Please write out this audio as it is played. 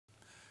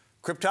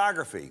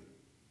Cryptography,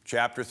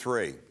 Chapter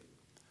 3.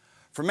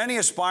 For many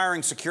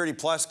aspiring Security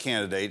Plus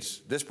candidates,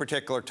 this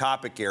particular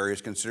topic area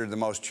is considered the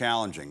most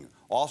challenging,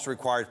 also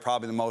requires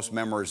probably the most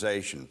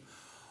memorization.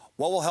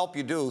 What we'll help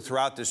you do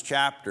throughout this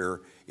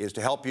chapter is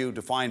to help you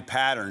define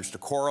patterns to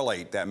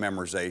correlate that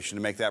memorization to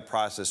make that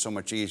process so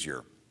much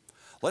easier.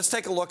 Let's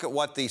take a look at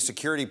what the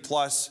Security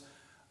Plus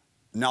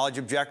knowledge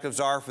objectives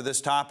are for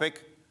this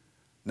topic.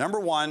 Number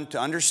one, to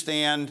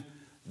understand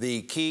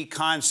the key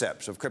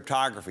concepts of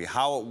cryptography,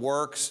 how it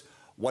works,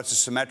 what's a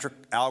symmetric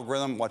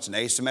algorithm, what's an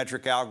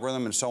asymmetric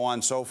algorithm, and so on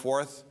and so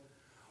forth.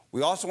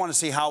 We also want to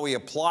see how we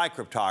apply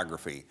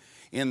cryptography.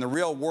 In the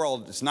real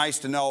world, it's nice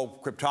to know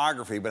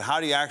cryptography, but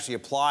how do you actually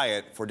apply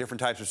it for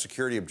different types of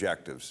security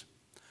objectives?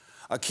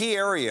 A key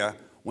area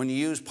when you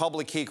use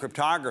public key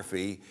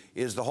cryptography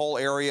is the whole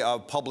area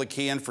of public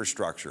key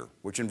infrastructure,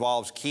 which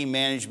involves key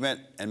management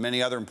and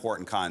many other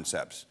important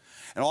concepts.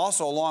 And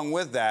also, along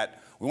with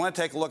that, we want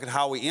to take a look at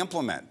how we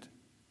implement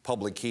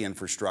public key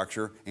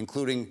infrastructure,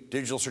 including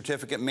digital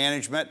certificate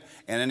management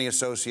and any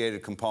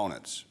associated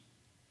components.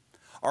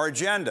 Our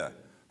agenda.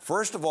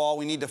 First of all,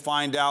 we need to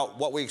find out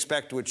what we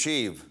expect to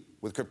achieve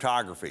with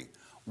cryptography.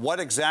 What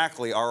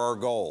exactly are our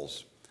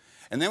goals?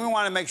 And then we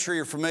want to make sure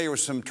you're familiar with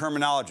some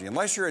terminology.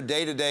 Unless you're a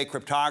day-to-day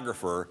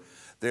cryptographer,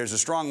 there's a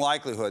strong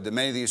likelihood that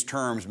many of these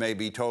terms may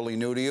be totally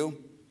new to you.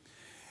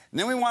 And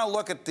then we want to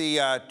look at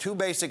the two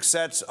basic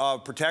sets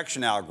of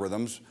protection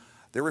algorithms.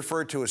 They're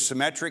referred to as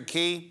symmetric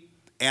key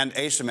and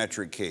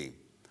asymmetric key.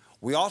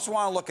 We also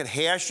want to look at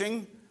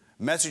hashing,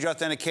 message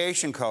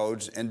authentication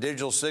codes, and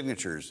digital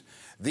signatures.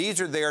 These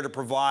are there to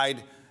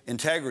provide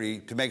integrity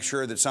to make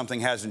sure that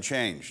something hasn't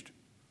changed.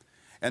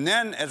 And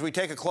then, as we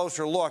take a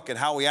closer look at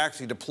how we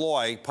actually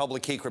deploy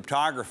public key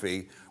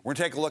cryptography, we're going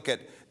to take a look at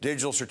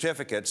digital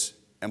certificates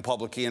and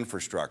public key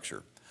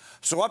infrastructure.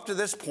 So up to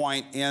this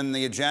point in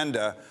the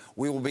agenda,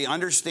 we will be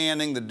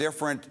understanding the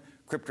different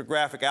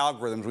cryptographic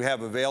algorithms we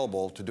have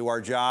available to do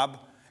our job.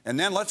 And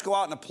then let's go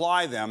out and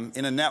apply them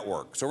in a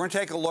network. So we're going to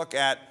take a look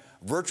at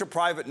virtual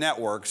private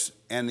networks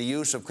and the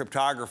use of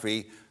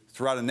cryptography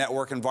throughout a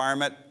network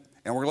environment.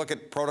 And we're going to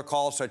look at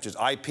protocols such as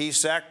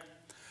IPsec,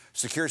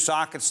 Secure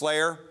Sockets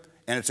Layer,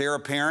 and its heir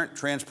apparent,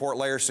 Transport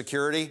Layer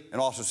Security, and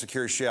also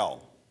Secure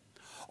Shell.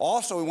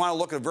 Also, we want to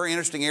look at a very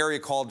interesting area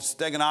called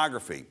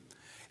steganography.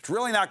 It's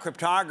really not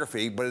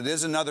cryptography, but it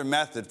is another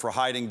method for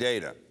hiding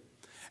data.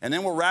 And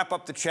then we'll wrap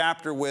up the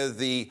chapter with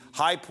the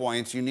high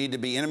points you need to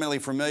be intimately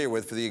familiar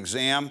with for the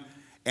exam,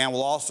 and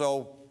we'll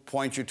also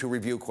point you to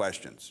review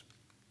questions.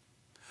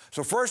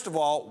 So first of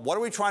all, what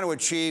are we trying to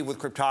achieve with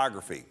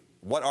cryptography?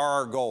 What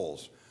are our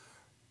goals?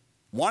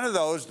 One of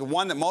those, the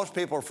one that most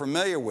people are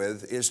familiar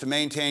with, is to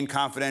maintain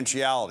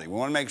confidentiality. We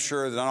want to make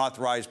sure that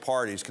unauthorized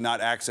parties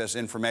cannot access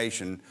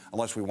information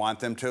unless we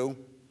want them to.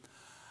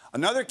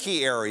 Another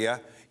key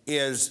area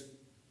is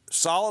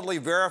solidly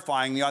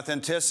verifying the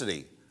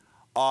authenticity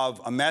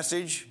of a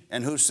message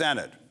and who sent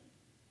it.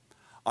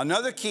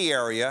 Another key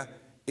area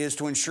is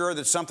to ensure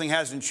that something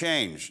hasn't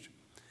changed.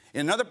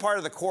 In another part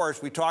of the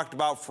course, we talked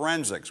about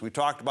forensics. We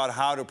talked about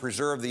how to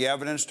preserve the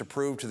evidence to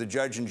prove to the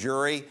judge and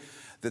jury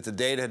that the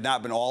data had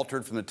not been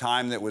altered from the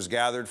time that it was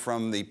gathered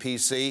from the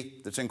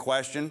PC that's in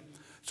question.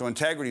 So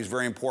integrity is a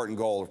very important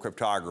goal of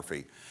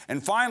cryptography.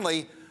 And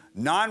finally,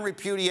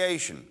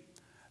 non-repudiation.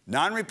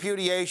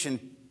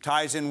 Non-repudiation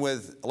ties in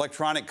with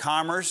electronic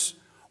commerce,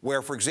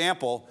 where, for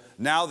example,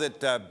 now that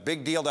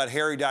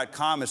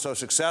bigdeal.harry.com is so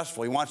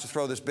successful, he wants to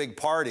throw this big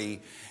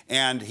party,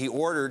 and he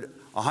ordered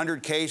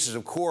 100 cases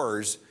of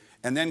Coors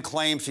and then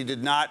claims he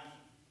did not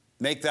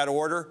make that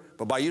order,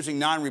 but by using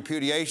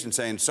non-repudiation,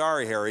 saying,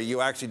 sorry, Harry,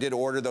 you actually did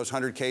order those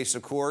 100 cases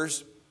of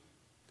Coors.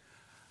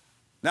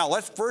 Now,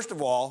 let's first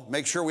of all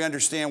make sure we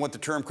understand what the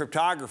term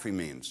cryptography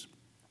means.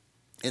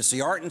 It's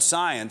the art and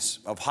science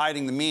of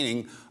hiding the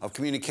meaning of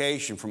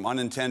communication from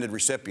unintended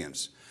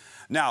recipients.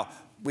 Now,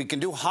 we can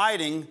do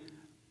hiding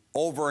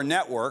over a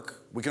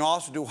network. We can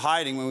also do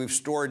hiding when we've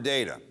stored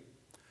data.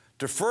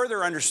 To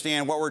further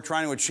understand what we're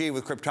trying to achieve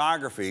with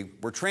cryptography,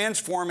 we're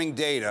transforming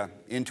data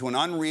into an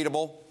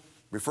unreadable,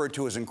 referred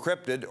to as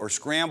encrypted or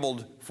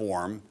scrambled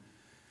form,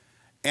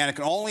 and it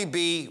can only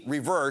be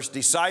reversed,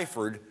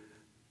 deciphered,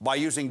 by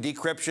using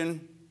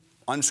decryption,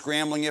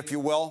 unscrambling, if you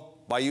will,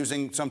 by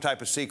using some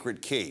type of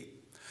secret key.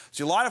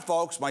 See, a lot of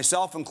folks,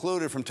 myself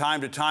included, from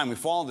time to time, we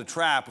fall into the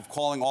trap of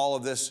calling all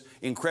of this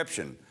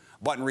encryption.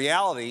 But in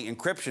reality,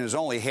 encryption is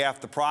only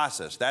half the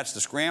process. That's the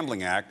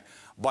scrambling act.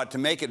 But to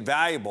make it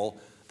valuable,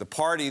 the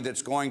party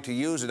that's going to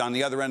use it on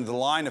the other end of the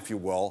line, if you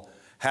will,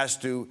 has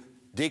to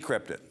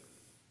decrypt it.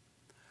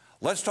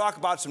 Let's talk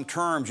about some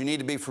terms you need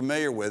to be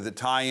familiar with that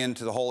tie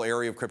into the whole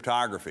area of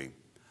cryptography.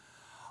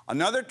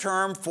 Another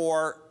term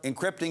for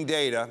encrypting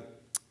data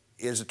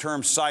is the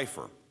term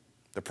cipher,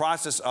 the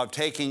process of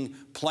taking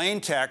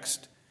plain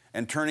text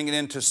and turning it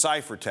into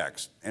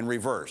ciphertext in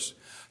reverse.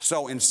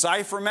 So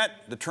encipherment,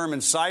 the term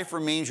encipher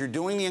means you're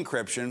doing the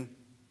encryption.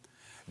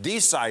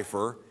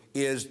 Decipher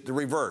is the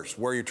reverse,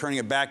 where you're turning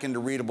it back into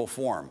readable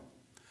form.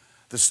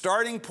 The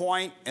starting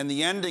point and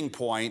the ending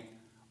point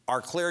are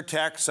clear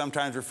text,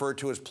 sometimes referred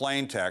to as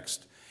plain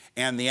text,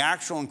 And the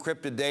actual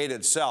encrypted data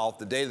itself,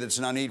 the data that's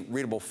in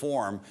unreadable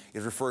form,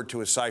 is referred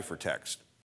to as ciphertext.